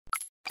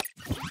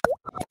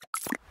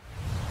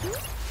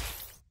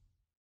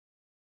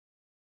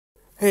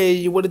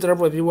Hey, what is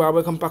up everyone?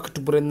 Welcome back to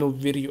brand new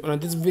video. On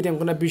this video I'm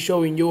gonna be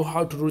showing you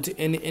how to root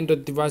any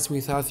Android device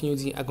without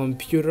using a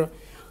computer,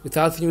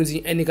 without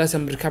using any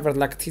custom recovery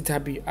like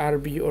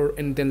TWRP or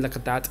anything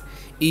like that.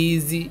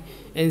 Easy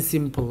and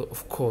simple,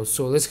 of course.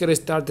 So let's get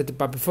started.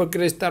 But before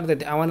getting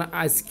started, I wanna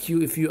ask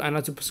you, if you are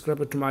not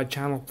subscribed to my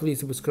channel, please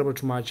subscribe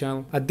to my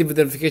channel, activate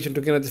the notification to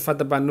get notified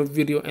about new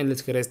video, and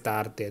let's get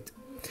started.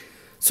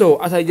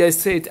 So as I just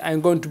said, I'm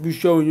going to be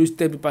showing you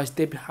step by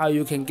step how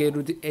you can get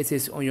root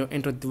access on your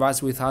Android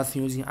device without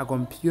using a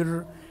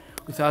computer,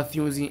 without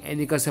using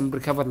any custom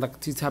recovery like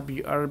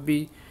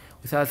TWRP,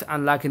 without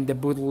unlocking the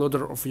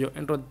bootloader of your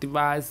Android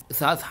device,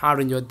 without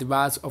hardening your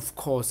device. Of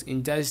course,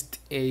 in just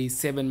a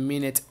 7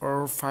 minutes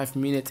or 5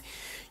 minutes,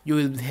 you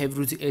will have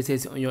root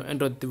access on your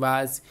Android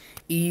device.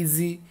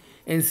 Easy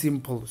and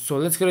simple. So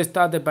let's get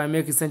started by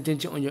making some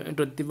changes on your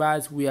Android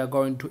device. We are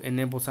going to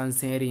enable some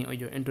setting on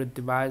your Android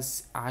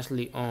device,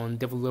 actually on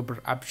developer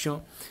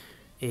option.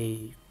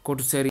 Go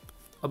to setting,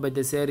 open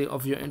the setting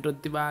of your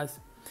Android device,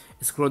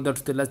 scroll down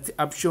to the last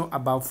option,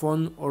 about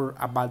phone or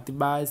about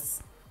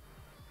device.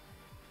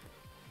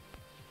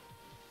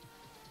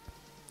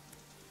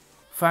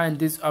 Find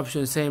this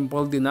option saying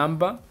bold the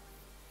number,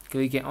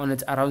 clicking on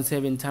it around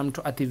 7 times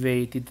to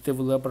activate the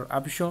developer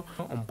option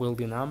on bold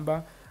the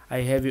number.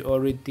 I have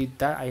already did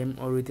that. I am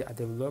already a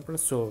developer,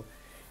 so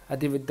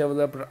activate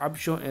developer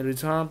option and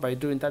return. By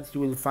doing that, you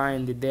will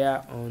find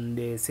there on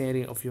the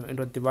setting of your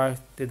Android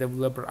device the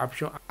developer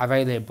option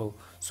available.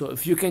 So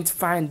if you can't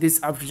find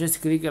this option,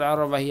 just click it out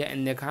over here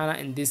in the corner,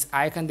 and this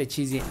icon, the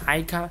cheesy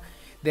icon,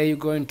 there you're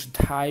going to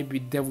type the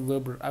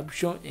developer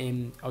option,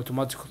 and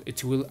automatically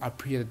it will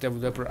appear the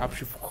developer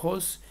option. Of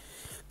course,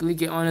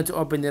 clicking on it to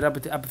open it up,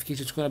 the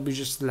application is gonna be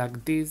just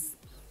like this.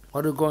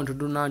 What we're going to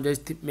do now,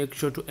 just make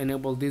sure to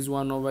enable this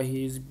one over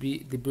here, is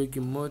the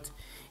debugging mode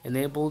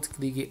enabled.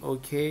 Click it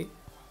OK,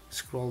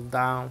 scroll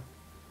down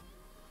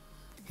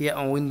here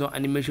on window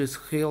animation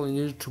scale. You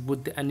need to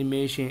put the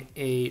animation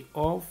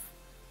off,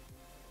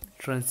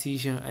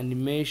 transition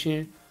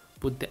animation,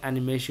 put the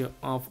animation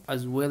off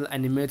as well,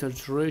 animator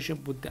duration,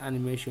 put the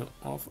animation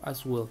off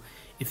as well.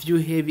 If you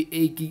have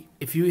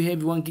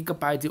 1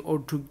 GB or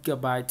 2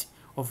 GB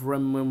of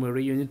RAM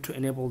memory, you need to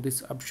enable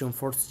this option,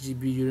 40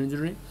 GB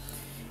unitary.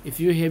 If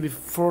you have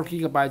 4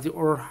 GB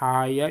or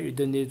higher, you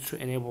don't need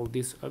to enable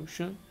this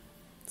option.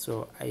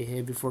 So I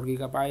have 4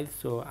 GB,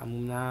 so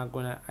I'm not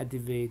gonna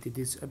activate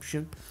this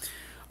option.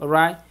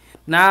 Alright,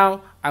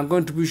 now I'm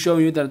going to be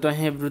showing you that I don't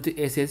have root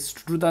access.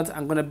 To do that,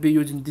 I'm gonna be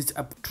using this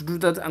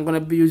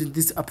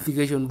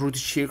application, Root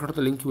Shaker.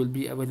 The link will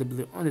be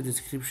available on the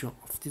description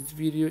of this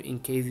video in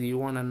case you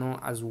wanna know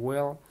as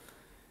well.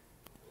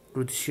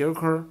 Root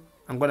Shaker,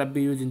 I'm gonna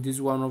be using this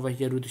one over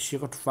here, Root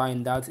Shaker, to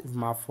find out if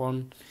my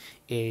phone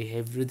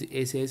have root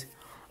access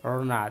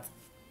or not.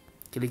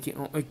 Clicking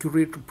on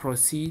accurate to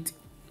proceed,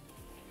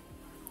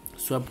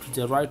 swap to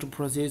the right to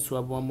proceed,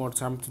 swap one more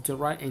time to the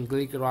right, and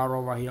click right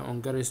over here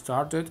on get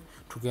started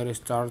to get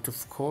started.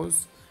 Of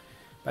course,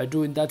 by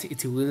doing that,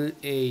 it will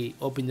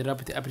open it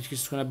up. The application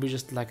is gonna be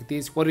just like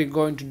this. What you're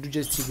going to do,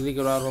 just to click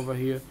right over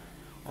here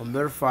on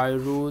verify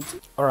root.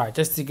 Alright,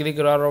 just to click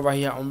right over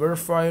here on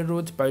verify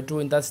root. By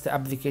doing that, the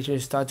application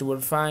starts to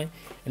verify,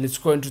 and it's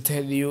going to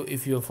tell you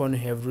if your phone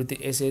have root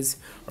access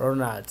or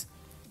not.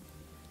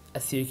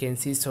 As you can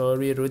see,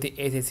 sorry, root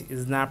access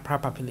is not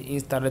properly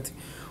installed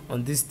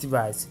on this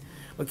device.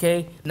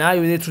 Okay, now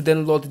you need to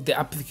download the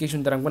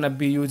application that I'm gonna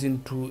be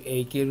using to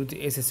get root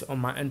access on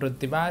my Android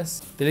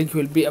device. The link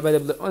will be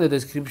available on the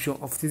description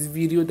of this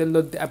video.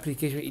 Download the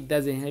application. It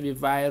doesn't have a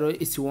virus.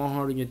 It's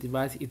 100 on your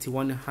device. It's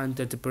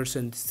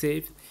 100%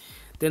 safe.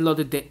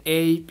 Download the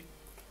app,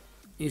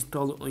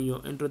 install on your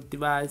Android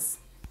device.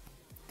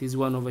 This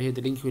one over here,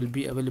 the link will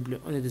be available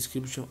on the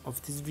description of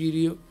this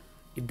video.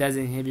 It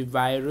doesn't have a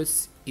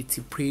virus. It's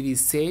pretty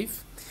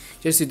safe.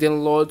 Just to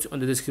download on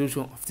the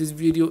description of this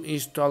video,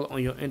 install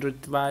on your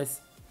Android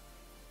device.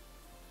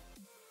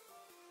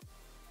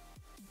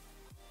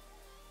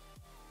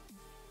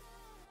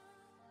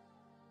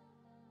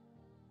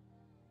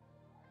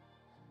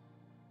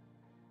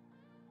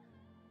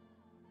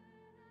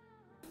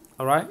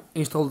 Alright,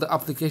 install the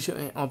application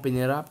and open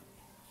it up.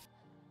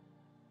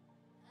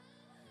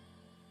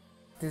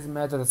 This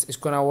method is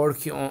gonna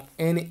work on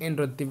any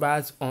Android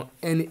device, on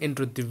any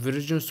Android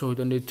version, so you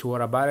don't need to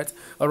worry about it.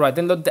 Alright,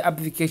 download the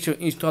application,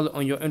 install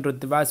on your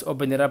Android device,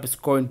 open it up. It's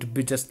going to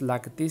be just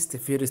like this. The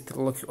first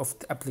look of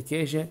the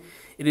application,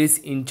 it is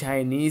in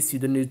Chinese. You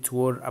don't need to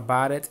worry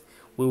about it.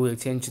 We will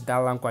change that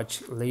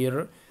language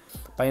later.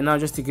 By now,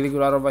 just to click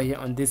right over here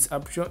on this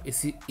option, you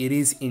see it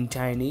is in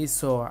Chinese,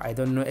 so I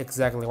don't know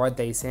exactly what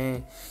they're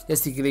saying.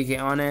 Just to click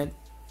on it,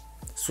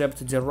 swap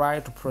to the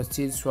right to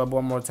proceed, swap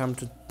one more time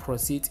to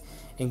proceed,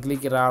 and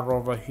click it out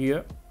over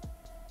here.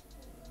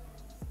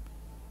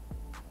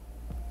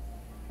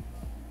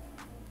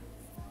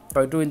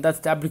 By doing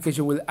that, the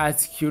application will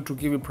ask you to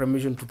give you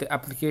permission to the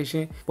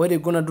application. What you're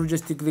gonna do,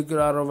 just to click it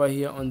out over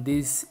here on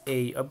this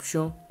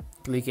option,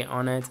 clicking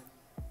on it.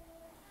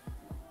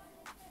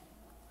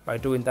 By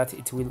doing that,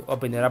 it will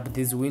open up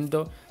this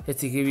window just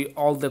to give you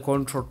all the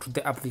control to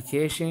the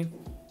application.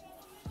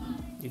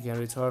 You can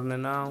return it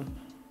now.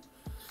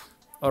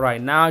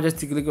 Alright, now just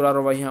to click right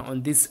over here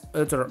on this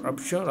other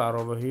option right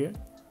over here.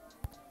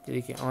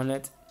 Click on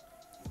it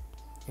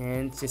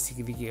and just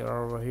click it right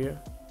over here.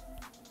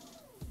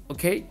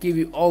 Okay, give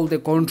you all the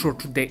control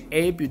to the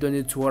app. You don't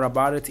need to worry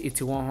about it.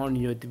 It's on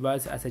your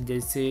device, as I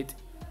just said.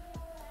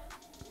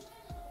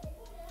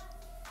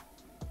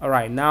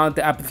 Alright, now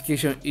the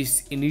application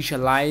is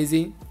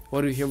initializing.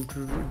 What you have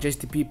to do,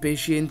 just be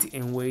patient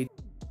and wait.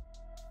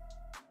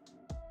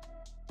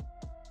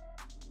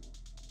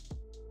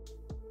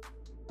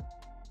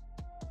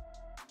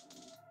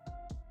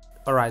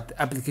 Alright, the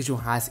application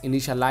has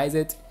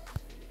initialized.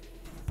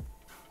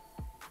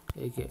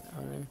 Okay,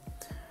 alright.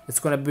 It's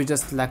gonna be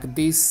just like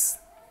this.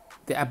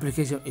 The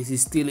application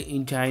is still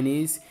in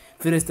Chinese.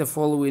 First of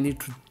all, we need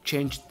to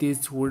change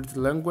this word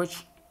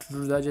language. To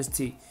do that, just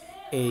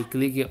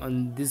click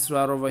on this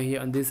right over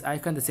here on this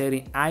icon, the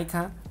setting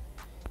icon.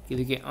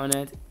 Click on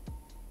it.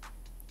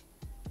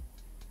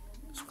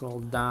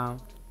 Scroll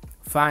down.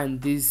 Find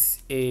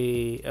this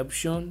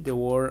option, the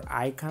word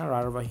icon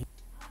right over here.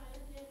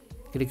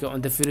 Click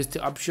on the first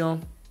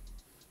option.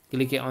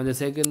 Click on the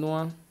second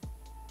one.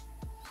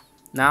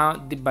 Now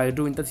by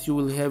doing that, you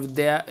will have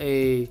there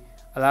a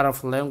lot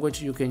of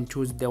language. You can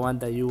choose the one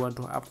that you want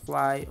to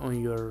apply on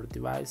your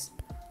device.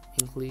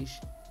 English.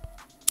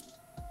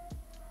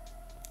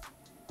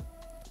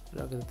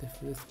 Look at the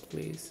first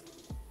place.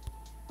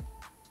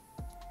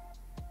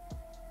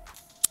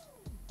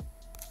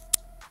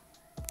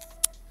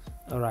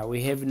 Alright,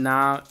 we have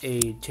now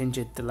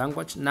changed the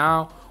language.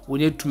 Now we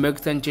need to make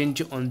some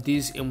change on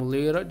this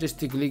emulator. Just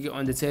to click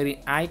on the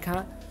setting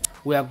icon.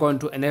 We are going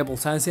to enable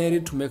sans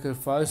serif to make it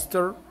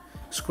faster.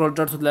 Scroll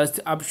down to the last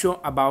option,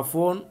 about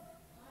phone.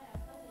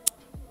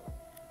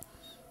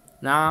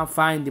 Now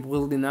find the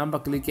building number,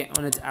 click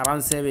on it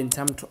around 7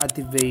 times to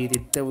activate the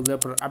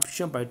developer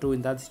option. By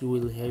doing that, you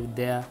will have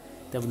their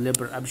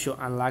developer option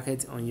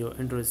unlocked on your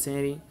Android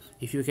setting.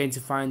 If you can't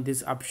find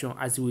this option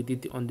as we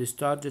did on the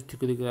start, just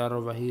click right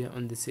over here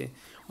on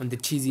the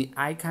cheesy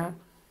icon,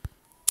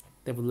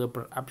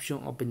 developer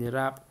option, open it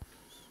up.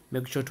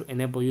 Make sure to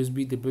enable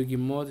USB debugging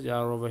mode right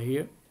over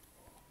here.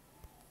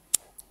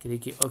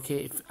 Click OK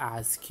if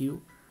ask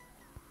you.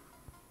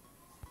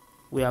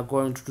 We are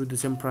going to do the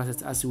same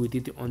process as we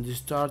did on the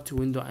start.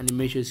 Window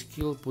animation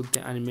skill, put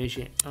the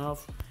animation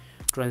off.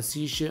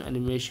 Transition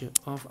animation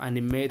off.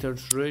 Animator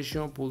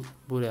duration, put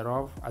it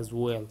off as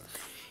well.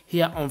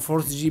 Here on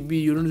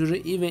 4GB, you don't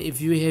need, even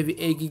if you have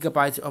 8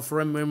 GB of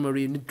RAM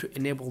memory, you need to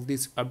enable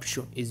this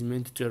option. Is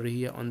mandatory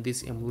here on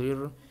this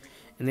emulator.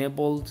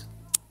 Enabled.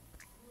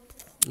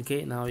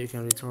 Okay, now you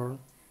can return.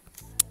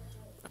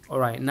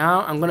 Alright,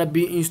 now I'm gonna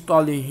be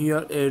installing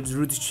here a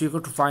root checker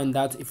to find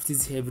out if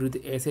this have root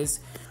access.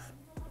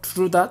 To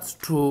do that,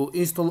 to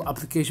install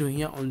application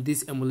here on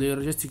this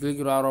emulator, just click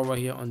right over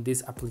here on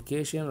this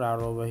application right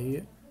over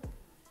here.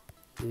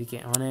 Click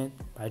on it.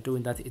 By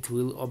doing that, it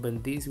will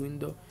open this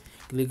window.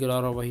 Click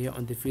right over here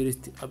on the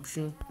first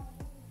option.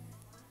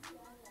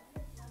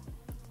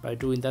 By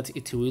doing that,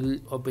 it will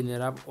open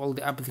it up. All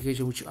the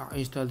applications which are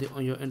installed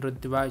on your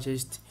Android device,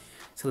 just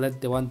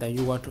select the one that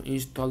you want to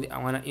install.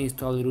 I want to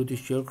install root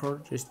checker.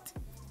 Just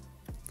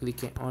click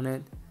on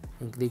it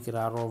and click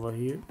right over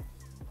here.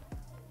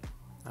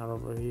 Right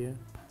over here.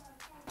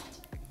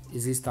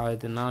 Is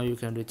installed, and now you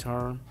can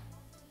return.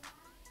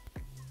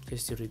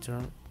 Just to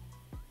return.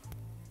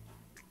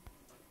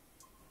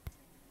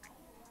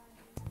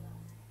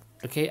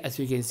 Okay, as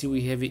you can see,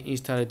 we have it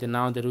installed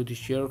now, the root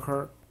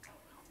checker.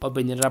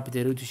 Open it up,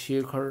 the root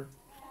checker.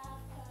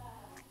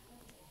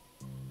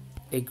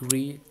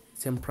 Agree.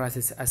 Same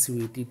process as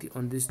we did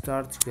on the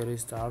start. Get it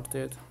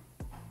started.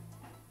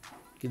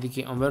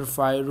 Clicking on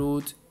verify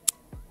root.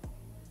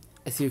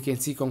 As you can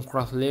see,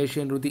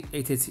 congratulations, root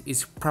access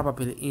is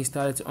properly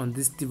installed on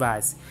this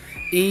device.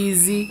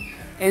 Easy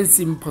and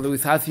simple,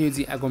 without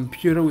using a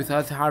computer,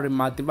 without harding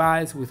my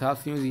device,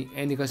 without using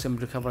any custom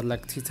recovery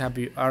like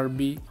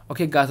TWRP.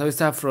 Okay guys, I will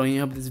start from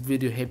here. Hope this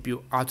video help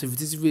you out. If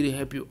this video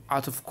help you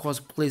out, of course,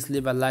 please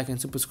leave a like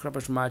and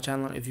subscribe to my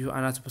channel if you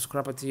are not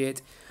subscribed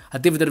yet.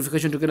 Activate the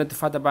notification to get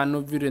notified about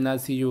new video, and I'll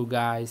see you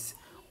guys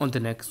on the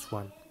next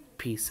one.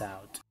 Peace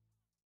out.